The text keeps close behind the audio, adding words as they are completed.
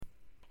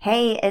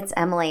Hey, it's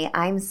Emily.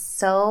 I'm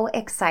so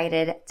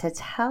excited to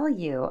tell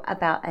you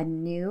about a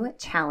new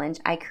challenge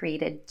I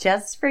created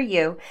just for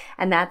you,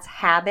 and that's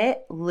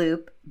Habit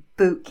Loop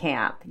Boot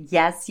Camp.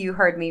 Yes, you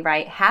heard me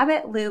right.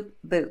 Habit Loop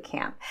Boot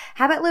Camp.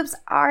 Habit loops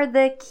are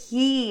the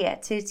key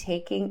to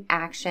taking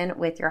action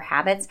with your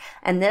habits,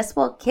 and this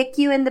will kick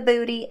you in the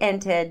booty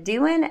into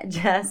doing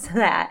just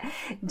that.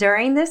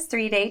 During this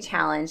 3-day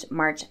challenge,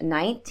 March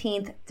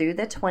 19th through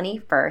the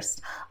 21st,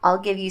 I'll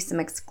give you some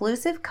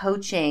exclusive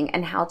coaching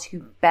and how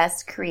to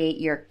best create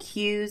your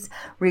cues,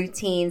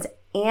 routines,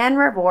 and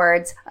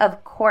rewards,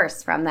 of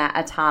course, from that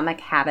Atomic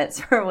Habits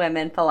for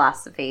Women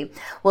philosophy.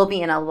 We'll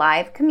be in a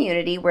live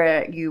community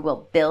where you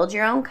will build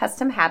your own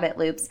custom habit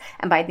loops,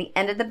 and by the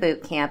end of the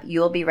boot camp, you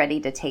will be ready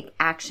to take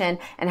action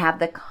and have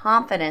the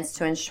confidence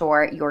to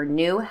ensure your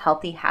new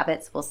healthy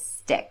habits will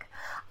stick.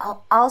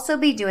 I'll also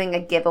be doing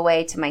a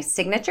giveaway to my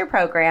signature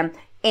program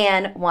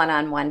and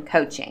one-on-one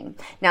coaching.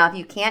 Now, if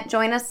you can't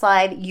join us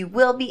live, you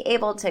will be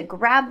able to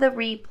grab the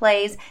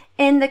replays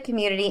in the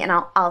community, and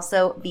I'll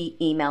also be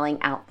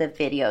emailing out the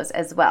videos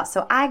as well.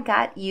 So I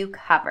got you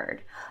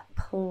covered.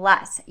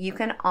 Plus, you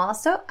can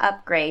also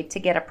upgrade to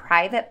get a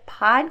private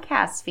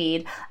podcast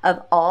feed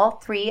of all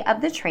 3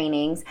 of the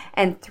trainings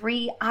and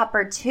 3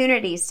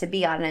 opportunities to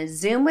be on a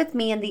Zoom with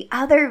me and the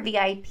other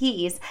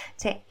VIPs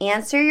to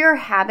answer your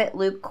habit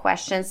loop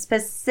questions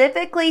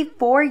specifically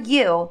for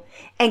you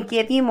and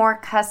give you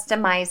more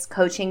customized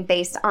coaching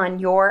based on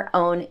your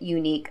own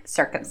unique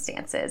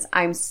circumstances.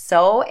 I'm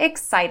so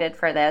excited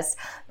for this.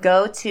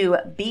 Go to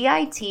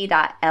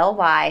bit.ly/habit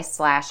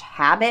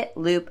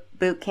loop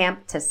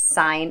bootcamp to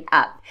sign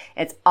up.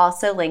 It's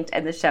also linked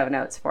in the show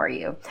notes for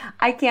you.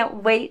 I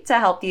can't wait to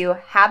help you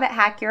habit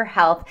hack your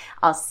health.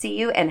 I'll see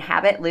you in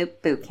Habit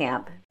Loop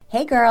Bootcamp.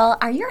 Hey girl,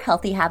 are your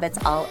healthy habits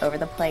all over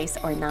the place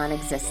or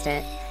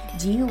non-existent?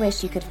 Do you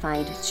wish you could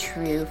find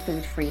true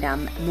food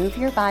freedom, move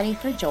your body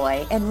for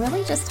joy, and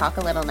really just talk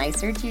a little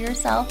nicer to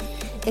yourself?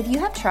 If you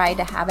have tried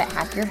to habit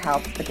hack your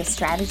health, but the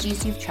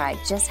strategies you've tried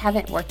just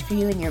haven't worked for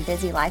you in your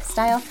busy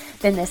lifestyle,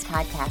 then this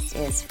podcast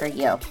is for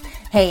you.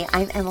 Hey,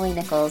 I'm Emily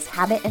Nichols,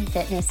 habit and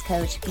fitness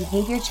coach,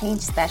 behavior change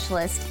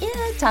specialist,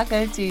 and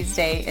Taco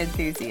Tuesday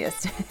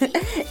enthusiast.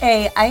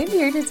 Hey, I'm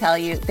here to tell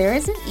you there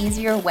is an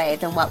easier way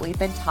than what we've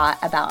been taught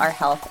about our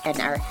health and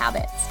our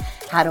habits.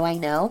 How do I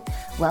know?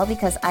 Well,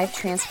 because I've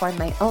transformed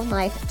my own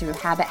life through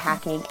habit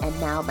hacking, and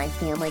now my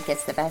family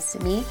gets the best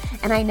of me,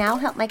 and I now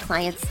help my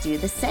clients do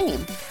the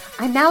same.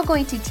 I'm now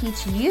going to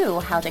teach you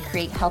how to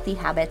create healthy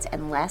habits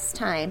in less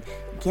time,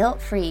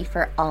 guilt-free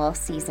for all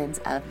seasons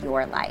of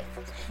your life.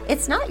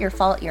 It's not your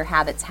fault your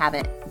habits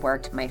haven't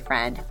worked, my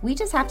friend. We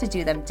just have to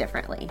do them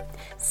differently.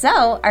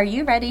 So, are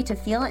you ready to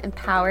feel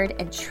empowered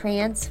and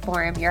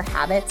transform your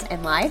habits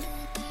and life?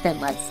 Then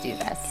let's do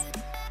this.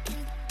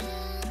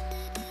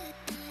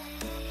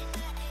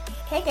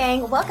 Hey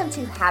gang, welcome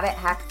to Habit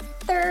Hack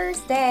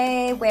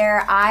Thursday,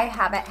 where I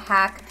habit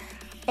hack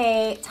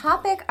a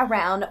topic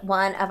around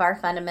one of our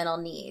fundamental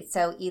needs.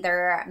 So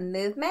either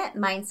movement,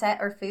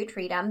 mindset, or food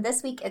freedom.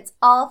 This week, it's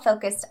all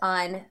focused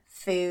on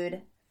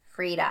food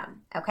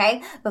freedom.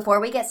 Okay.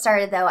 Before we get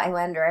started though, I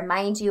wanted to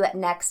remind you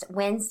next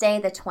Wednesday,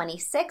 the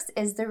 26th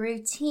is the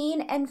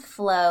Routine and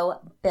Flow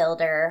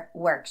Builder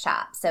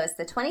Workshop. So it's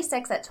the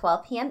 26th at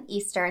 12 p.m.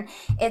 Eastern.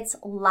 It's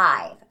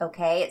live.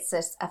 Okay. It's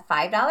just a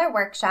 $5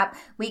 workshop.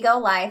 We go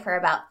live for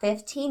about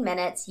 15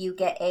 minutes. You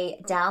get a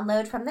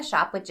download from the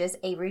shop, which is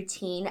a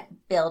routine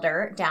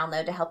builder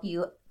download to help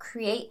you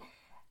create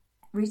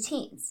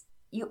routines.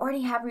 You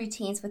already have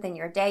routines within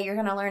your day. You're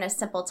going to learn a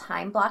simple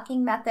time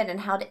blocking method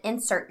and how to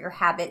insert your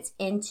habits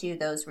into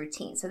those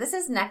routines. So this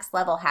is next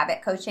level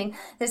habit coaching.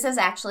 This is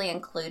actually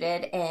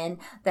included in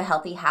the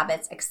Healthy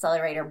Habits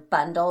Accelerator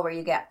bundle where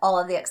you get all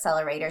of the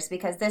accelerators,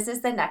 because this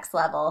is the next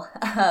level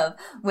of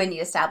when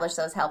you establish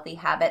those healthy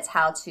habits,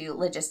 how to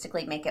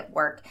logistically make it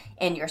work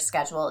in your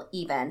schedule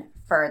even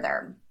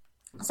further.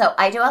 So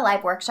I do a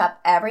live workshop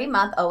every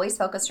month, always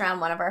focused around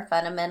one of our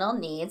fundamental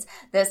needs.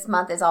 This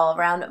month is all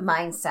around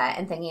mindset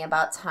and thinking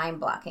about time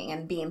blocking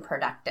and being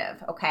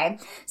productive, okay?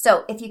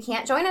 So if you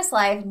can't join us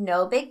live,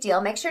 no big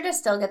deal. Make sure to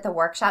still get the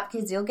workshop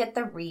because you'll get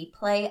the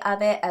replay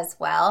of it as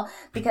well,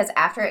 because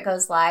after it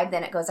goes live,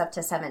 then it goes up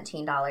to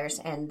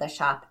 $17 in the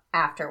shop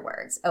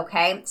afterwards.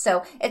 Okay.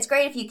 So it's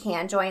great if you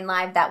can join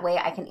live. That way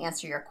I can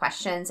answer your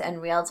questions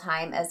in real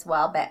time as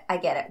well. But I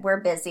get it.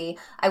 We're busy.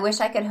 I wish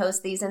I could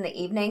host these in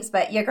the evenings,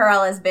 but your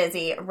girl is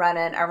busy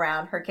running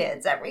around her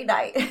kids every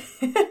night.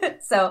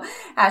 So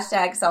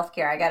hashtag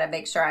self-care. I got to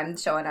make sure I'm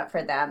showing up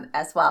for them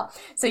as well.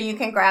 So you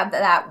can grab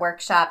that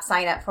workshop,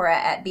 sign up for it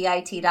at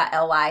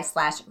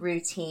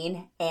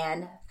bit.ly/routine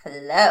and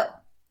flow.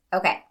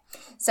 Okay.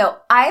 So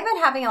I've been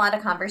having a lot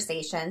of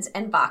conversations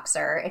in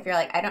Voxer. If you're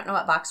like, I don't know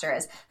what Voxer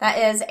is, that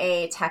is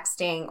a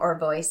texting or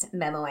voice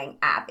memoing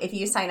app. If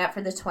you sign up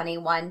for the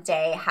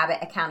 21-day habit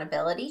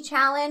accountability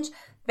challenge,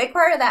 big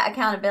part of that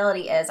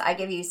accountability is I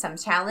give you some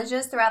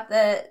challenges throughout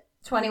the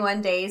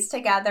 21 days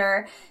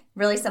together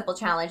really simple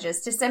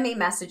challenges to send me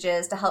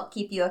messages to help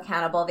keep you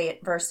accountable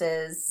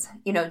versus,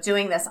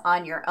 doing this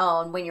on your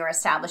own when you're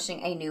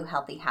establishing a new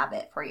healthy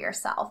habit for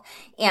yourself.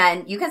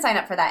 And you can sign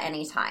up for that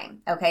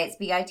anytime. Okay. It's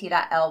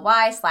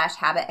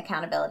bit.ly/habit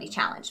accountability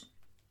challenge.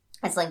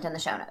 It's linked in the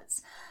show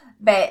notes.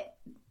 But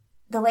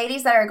the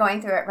ladies that are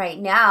going through it right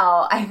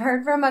now, I've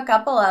heard from a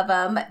couple of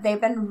them,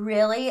 they've been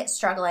really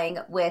struggling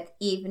with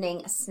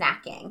evening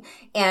snacking,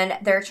 and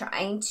they're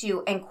trying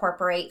to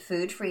incorporate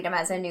food freedom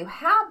as a new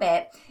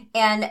habit,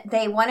 and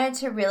they wanted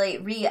to really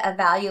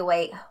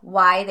reevaluate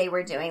why they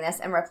were doing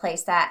this and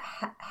replace that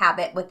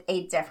habit with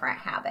a different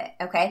habit,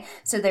 okay?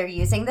 So they're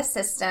using the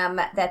system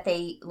that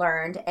they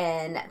learned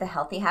in the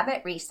Healthy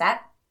Habit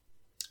Reset.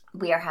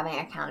 We are having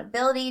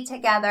accountability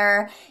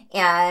together,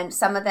 and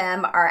some of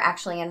them are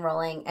actually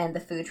enrolling in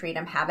the Food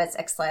Freedom Habits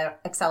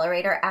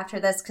Accelerator after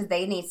this because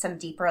they need some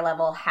deeper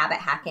level habit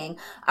hacking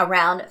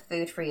around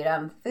food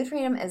freedom. Food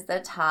freedom is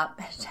the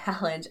top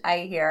challenge I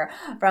hear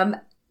from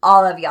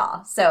all of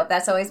y'all. So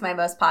that's always my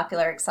most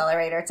popular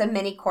accelerator. It's a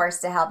mini course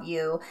to help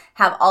you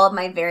have all of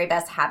my very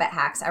best habit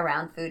hacks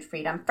around food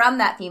freedom from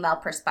that female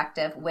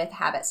perspective with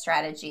habit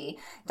strategy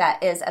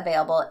that is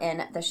available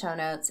in the show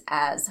notes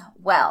as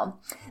well.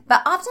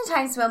 But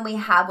oftentimes when we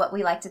have what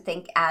we like to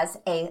think as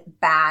a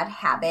bad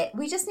habit,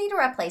 we just need to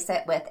replace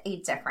it with a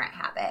different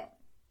habit.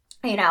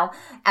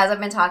 As I've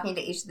been talking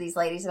to each of these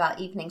ladies about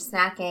evening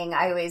snacking,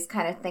 I always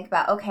kind of think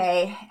about,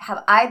 okay,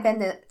 have I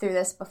been through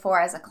this before?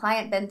 Has a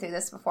client been through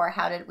this before?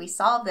 How did we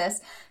solve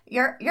this?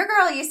 Your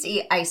girl used to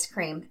eat ice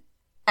cream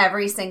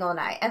every single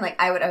night. And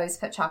I would always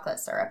put chocolate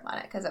syrup on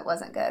it because it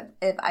wasn't good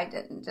if I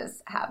didn't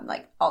just have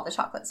all the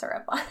chocolate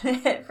syrup on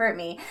it for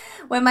me.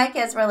 When my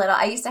kids were little,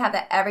 I used to have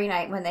that every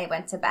night when they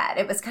went to bed.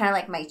 It was kind of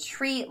like my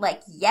treat,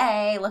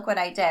 yay, look what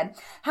I did.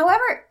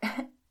 However,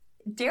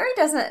 dairy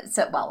doesn't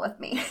sit well with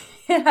me.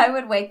 I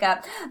would wake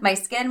up, my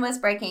skin was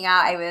breaking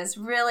out. I was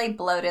really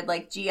bloated,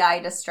 GI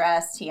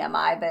distress,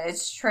 TMI, but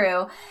it's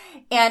true.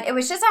 And it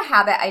was just a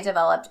habit I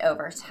developed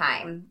over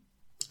time.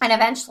 And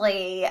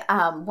eventually,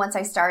 once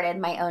I started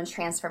my own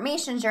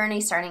transformation journey,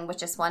 starting with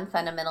just one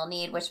fundamental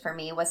need, which for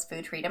me was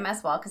food freedom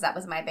as well, because that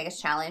was my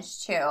biggest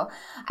challenge too,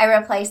 I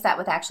replaced that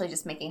with actually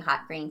just making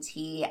hot green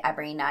tea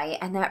every night.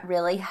 And that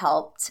really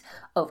helped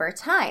over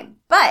time.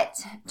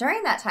 But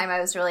during that time, I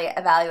was really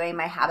evaluating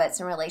my habits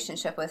and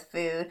relationship with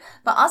food,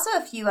 but also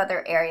a few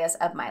other areas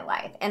of my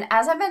life. And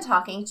as I've been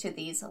talking to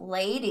these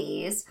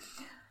ladies,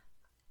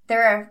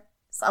 there are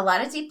a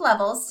lot of deep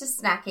levels to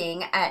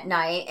snacking at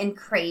night and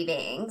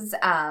cravings,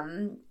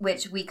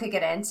 which we could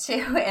get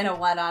into in a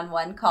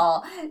one-on-one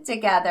call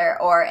together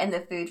or in the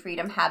Food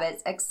Freedom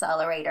Habits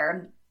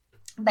Accelerator.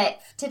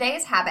 But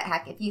today's habit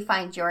hack, if you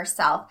find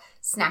yourself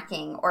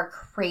snacking or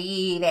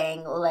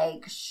craving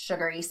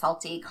sugary,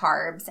 salty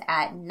carbs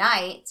at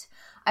night,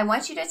 I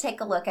want you to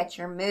take a look at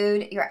your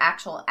mood, your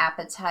actual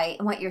appetite,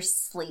 and what your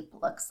sleep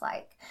looks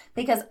like.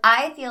 Because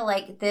I feel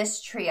like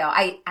this trio,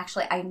 I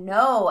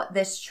know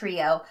this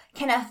trio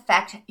can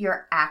affect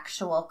your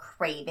actual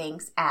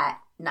cravings at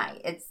night.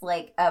 It's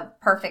like a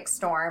perfect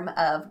storm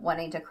of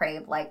wanting to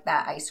crave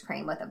that ice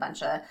cream with a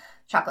bunch of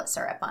chocolate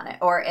syrup on it.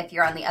 Or if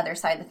you're on the other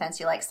side of the fence,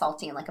 you like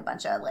salty and a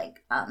bunch of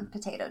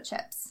potato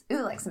chips.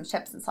 Ooh, some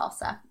chips and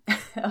salsa.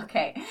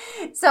 Okay.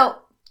 So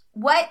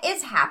what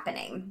is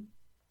happening?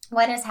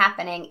 What is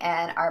happening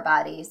in our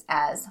bodies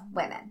as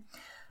women?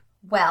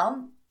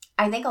 Well,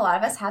 I think a lot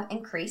of us have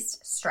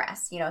increased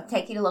stress.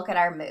 Take you to look at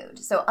our mood.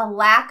 So a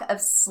lack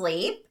of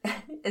sleep,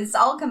 it's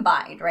all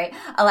combined, right?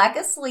 A lack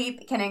of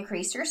sleep can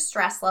increase your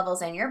stress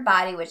levels in your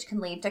body, which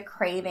can lead to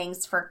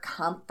cravings for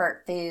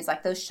comfort foods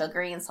like those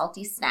sugary and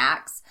salty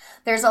snacks.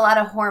 There's a lot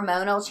of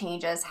hormonal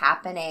changes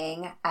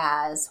happening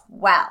as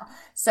well.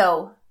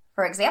 So,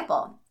 for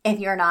example, if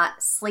you're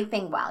not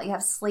sleeping well, you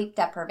have sleep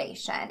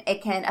deprivation,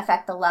 it can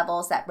affect the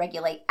levels that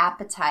regulate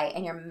appetite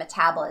and your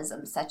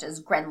metabolism, such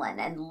as ghrelin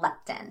and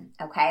leptin,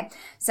 okay?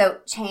 So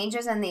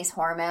changes in these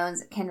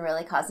hormones can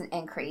really cause an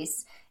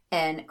increase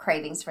in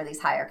cravings for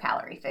these higher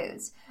calorie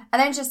foods.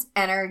 And then just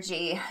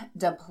energy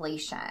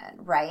depletion,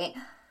 right?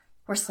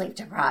 We're sleep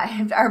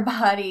deprived. Our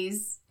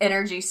body's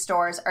energy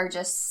stores are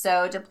just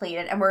so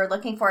depleted, and we're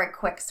looking for a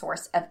quick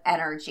source of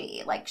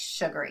energy, like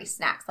sugary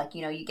snacks.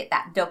 You get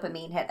that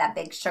dopamine hit, that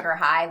big sugar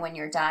high when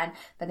you're done,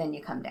 but then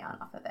you come down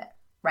off of it,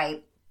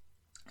 right?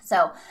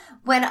 So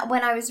when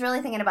I was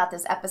really thinking about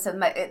this episode,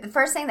 the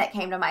first thing that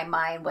came to my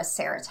mind was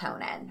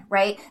serotonin,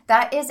 right?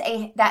 That's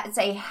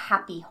a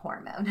happy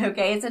hormone,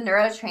 okay? It's a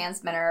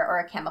neurotransmitter or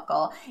a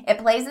chemical. It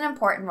plays an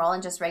important role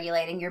in just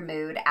regulating your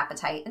mood,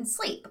 appetite, and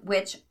sleep,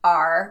 which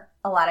are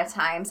a lot of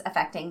times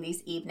affecting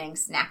these evening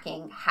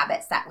snacking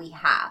habits that we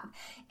have.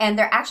 And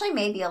there actually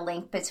may be a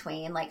link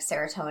between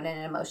serotonin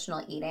and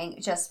emotional eating,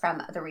 just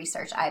from the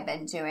research I've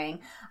been doing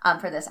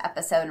for this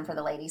episode and for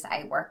the ladies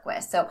I work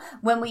with. So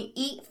when we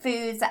eat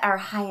foods that are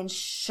high in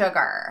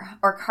sugar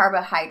or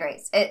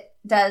carbohydrates, it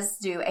does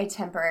do a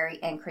temporary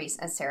increase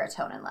in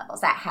serotonin levels,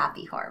 that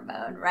happy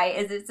hormone, right?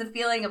 It's a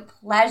feeling of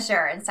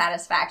pleasure and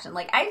satisfaction.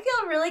 I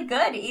feel really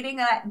good eating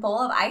that bowl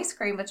of ice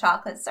cream with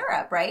chocolate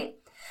syrup, right?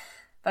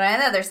 But on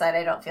the other side,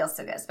 I don't feel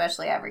so good,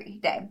 especially every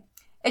day.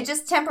 It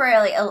just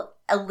temporarily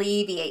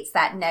alleviates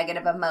that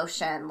negative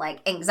emotion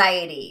like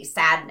anxiety,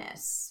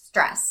 sadness,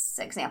 stress,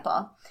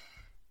 example.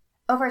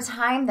 Over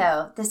time,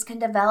 though, this can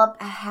develop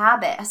a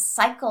habit, a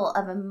cycle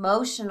of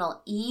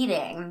emotional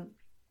eating,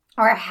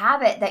 or a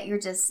habit that you're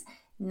just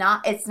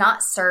it's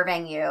not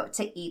serving you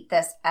to eat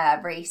this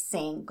every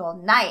single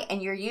night.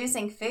 And you're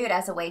using food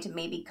as a way to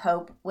maybe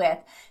cope with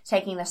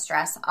taking the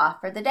stress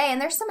off for the day.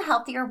 And there's some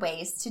healthier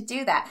ways to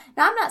do that.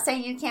 Now, I'm not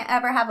saying you can't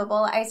ever have a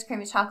bowl of ice cream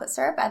and chocolate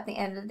syrup at the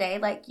end of the day.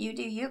 Like, you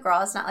do you,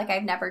 girl. It's not like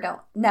I've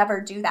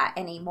never do that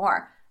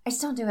anymore. I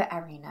still do it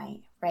every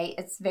night, right?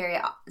 It's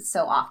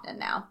so often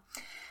now.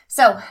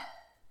 So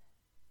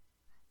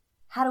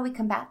how do we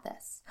combat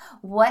this?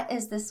 What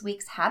is this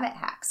week's habit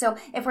hack? So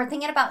if we're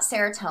thinking about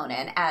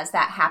serotonin as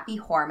that happy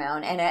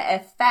hormone and it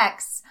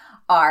affects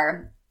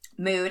our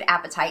mood,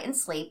 appetite, and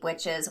sleep,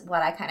 which is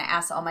what I kind of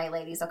ask all my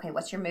ladies, okay,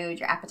 what's your mood,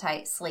 your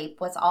appetite, sleep?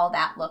 What's all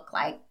that look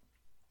like?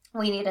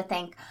 We need to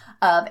think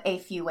of a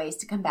few ways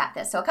to combat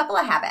this. So a couple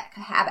of habit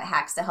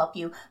hacks to help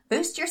you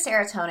boost your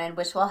serotonin,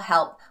 which will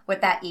help with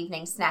that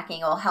evening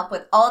snacking. It will help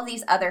with all of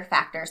these other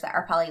factors that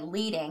are probably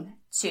leading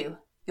to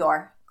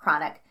your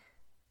chronic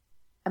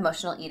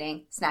emotional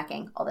eating,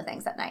 snacking, all the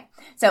things at night.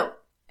 So,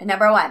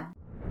 number 1.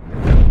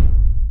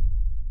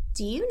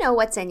 Do you know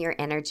what's in your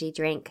energy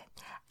drink?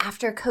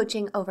 After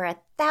coaching over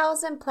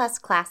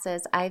 1,000+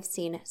 classes, I've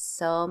seen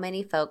so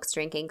many folks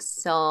drinking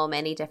so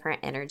many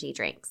different energy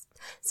drinks.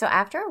 So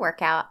after a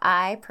workout,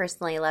 I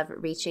personally love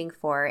reaching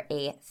for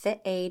a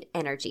Fit Aid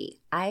Energy.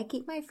 I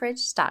keep my fridge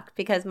stocked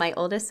because my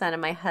oldest son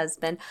and my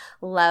husband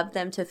love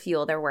them to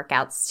fuel their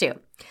workouts too.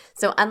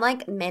 So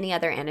unlike many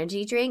other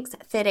energy drinks,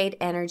 Fit Aid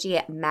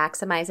Energy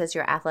maximizes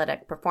your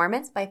athletic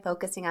performance by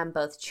focusing on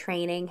both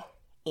training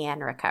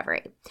and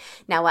recovery.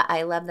 Now, what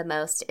I love the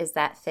most is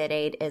that Fit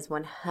Aid is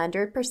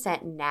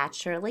 100%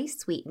 naturally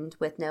sweetened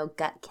with no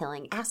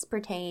gut-killing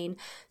aspartame,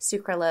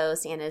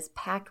 sucralose, and is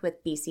packed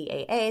with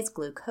BCAAs,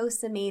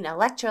 glucosamine,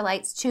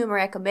 electrolytes,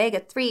 turmeric,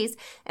 omega-3s,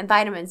 and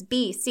vitamins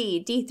B,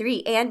 C,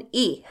 D3, and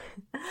E.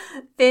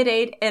 Fit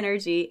Aid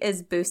Energy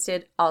is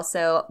boosted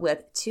also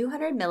with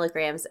 200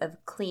 milligrams of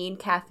clean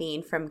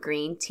caffeine from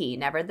green tea,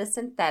 never the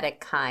synthetic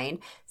kind,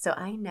 so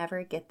I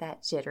never get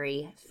that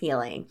jittery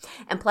feeling.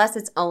 And plus,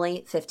 it's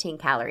only 15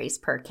 calories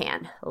per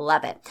can.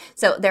 Love it.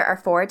 So there are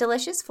 4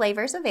 delicious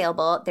flavors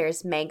available.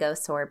 There's mango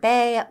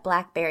sorbet,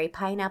 blackberry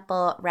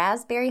pineapple,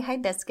 raspberry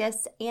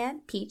hibiscus,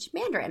 and peach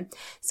mandarin.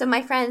 So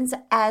my friends,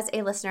 as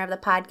a listener of the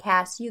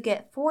podcast, you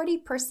get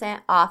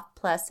 40% off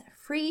plus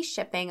free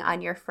shipping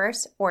on your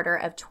first order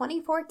of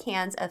 24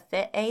 cans of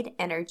Fit Aid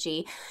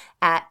Energy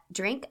at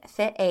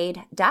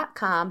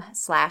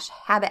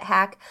drinkfitaid.com/habit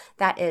hack.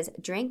 That is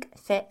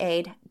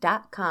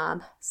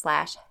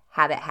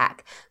drinkfitaid.com/habit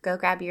hack. Go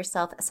grab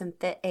yourself some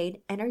Fit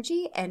Aid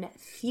Energy and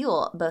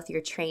fuel both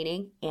your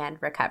training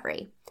and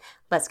recovery.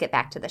 Let's get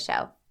back to the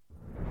show.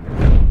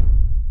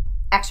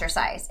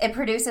 Exercise. It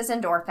produces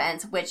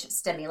endorphins, which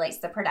stimulates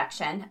the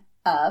production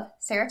of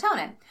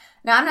serotonin.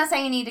 Now, I'm not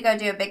saying you need to go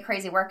do a big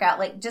crazy workout.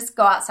 Like, just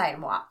go outside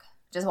and walk.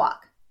 Just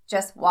walk.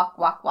 Just walk.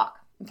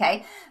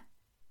 Okay?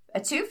 A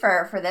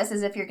twofer for this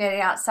is if you're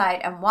getting outside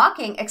and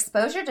walking,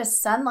 exposure to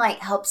sunlight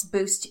helps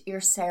boost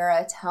your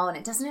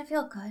serotonin. Doesn't it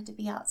feel good to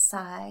be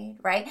outside,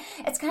 right?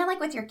 It's kind of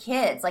like with your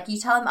kids. Like, you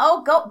tell them,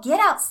 oh, go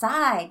get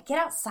outside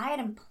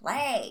and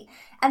play.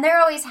 And they're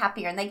always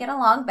happier and they get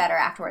along better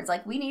afterwards.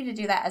 Like, we need to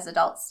do that as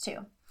adults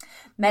too.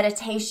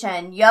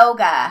 Meditation,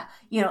 yoga,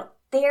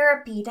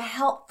 therapy to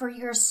help for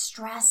your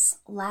stress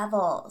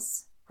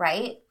levels,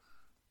 right?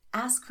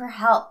 Ask for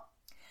help.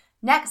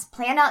 Next,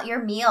 plan out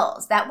your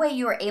meals. That way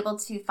you are able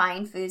to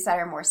find foods that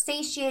are more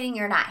satiating.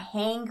 You're not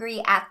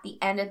hangry at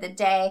the end of the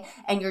day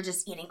and you're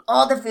just eating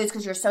all the foods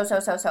because you're so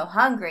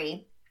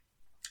hungry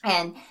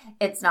and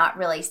it's not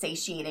really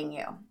satiating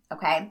you,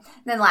 okay? And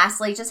then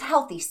lastly, just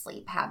healthy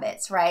sleep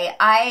habits,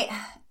 right?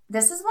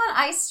 This is what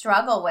I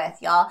struggle with,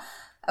 y'all.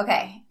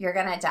 Okay, you're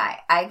gonna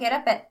die. I get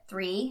up at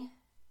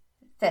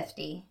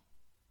 3:50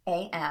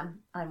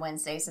 a.m. on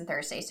Wednesdays and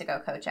Thursdays to go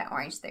coach at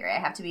Orange Theory. I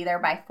have to be there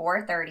by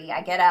 4:30.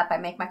 I get up, I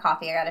make my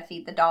coffee, I gotta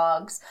feed the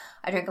dogs,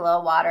 I drink a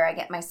little water, I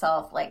get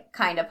myself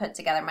kind of put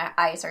together. My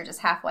eyes are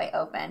just halfway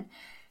open.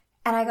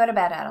 And I go to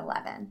bed at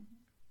 11.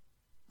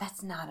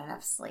 That's not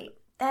enough sleep.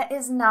 That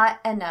is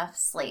not enough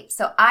sleep.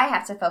 So I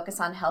have to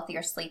focus on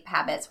healthier sleep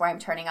habits where I'm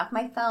turning off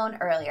my phone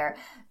earlier,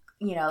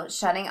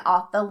 shutting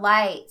off the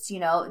lights,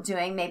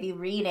 doing maybe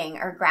reading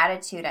or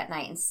gratitude at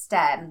night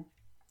instead.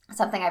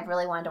 Something I've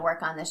really wanted to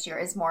work on this year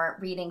is more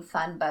reading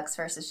fun books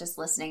versus just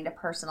listening to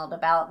personal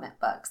development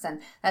books.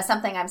 And that's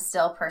something I'm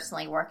still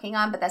personally working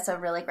on, but that's a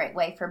really great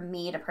way for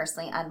me to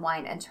personally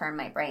unwind and turn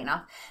my brain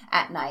off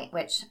at night,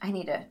 which I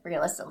need to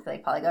realistically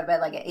probably go to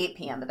bed at 8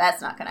 p.m., but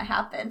that's not going to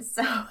happen.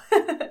 So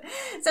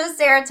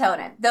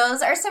serotonin,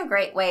 those are some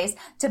great ways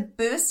to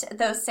boost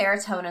those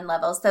serotonin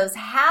levels, those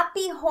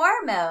happy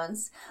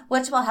hormones,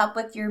 which will help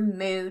with your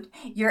mood,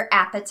 your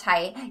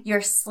appetite,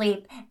 your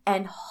sleep,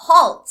 and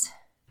halt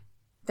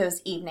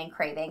those evening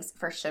cravings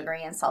for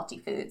sugary and salty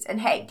foods.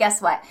 And hey,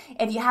 guess what?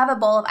 If you have a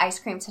bowl of ice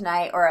cream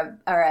tonight or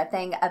a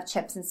thing of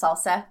chips and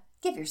salsa,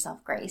 give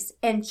yourself grace,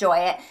 enjoy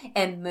it,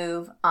 and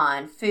move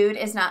on. Food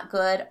is not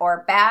good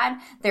or bad.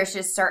 There's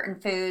just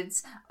certain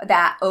foods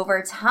that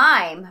over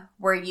time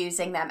we're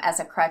using them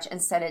as a crutch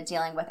instead of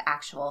dealing with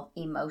actual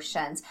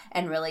emotions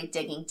and really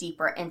digging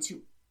deeper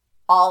into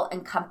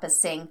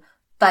all-encompassing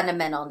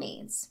fundamental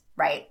needs,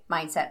 right?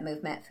 Mindset,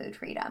 movement, food,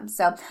 freedom.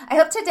 So I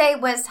hope today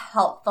was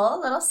helpful,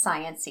 a little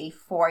sciencey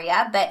for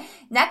you. But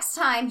next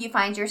time you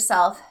find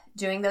yourself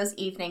doing those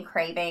evening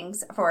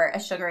cravings for a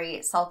sugary,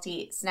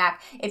 salty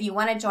snack, if you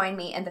want to join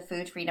me in the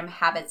Food Freedom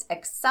Habits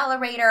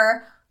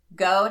Accelerator,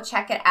 go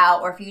check it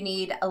out. Or if you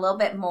need a little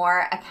bit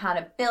more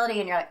accountability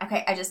and you're like,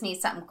 okay, I just need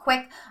something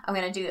quick, I'm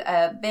going to do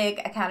a big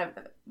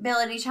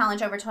accountability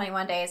challenge over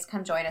 21 days,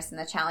 come join us in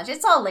the challenge.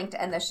 It's all linked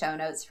in the show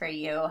notes for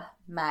you,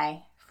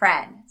 my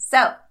friend.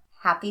 So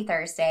happy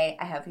Thursday.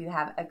 I hope you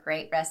have a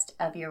great rest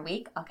of your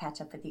week. I'll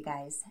catch up with you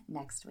guys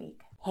next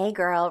week. Hey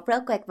girl,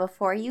 real quick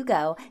before you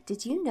go,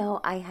 did you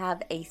know I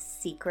have a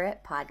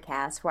secret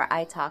podcast where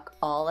I talk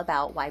all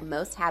about why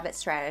most habit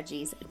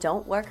strategies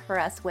don't work for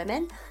us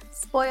women?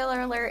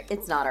 Spoiler alert,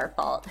 it's not our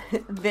fault.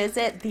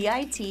 Visit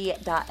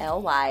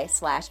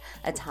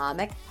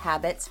bit.ly/atomic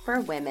habits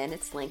for women.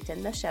 It's linked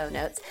in the show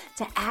notes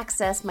to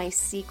access my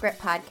secret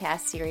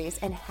podcast series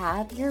and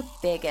have your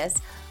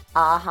biggest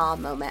aha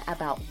moment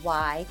about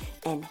why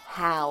and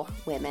how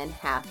women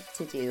have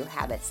to do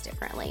habits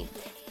differently.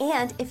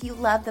 And if you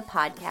love the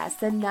podcast,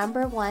 the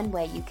number one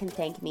way you can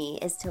thank me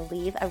is to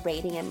leave a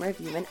rating and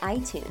review in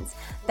iTunes.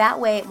 That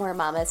way more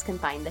mamas can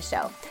find the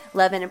show.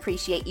 Love and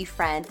appreciate you,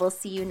 friend. We'll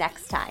see you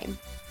next time.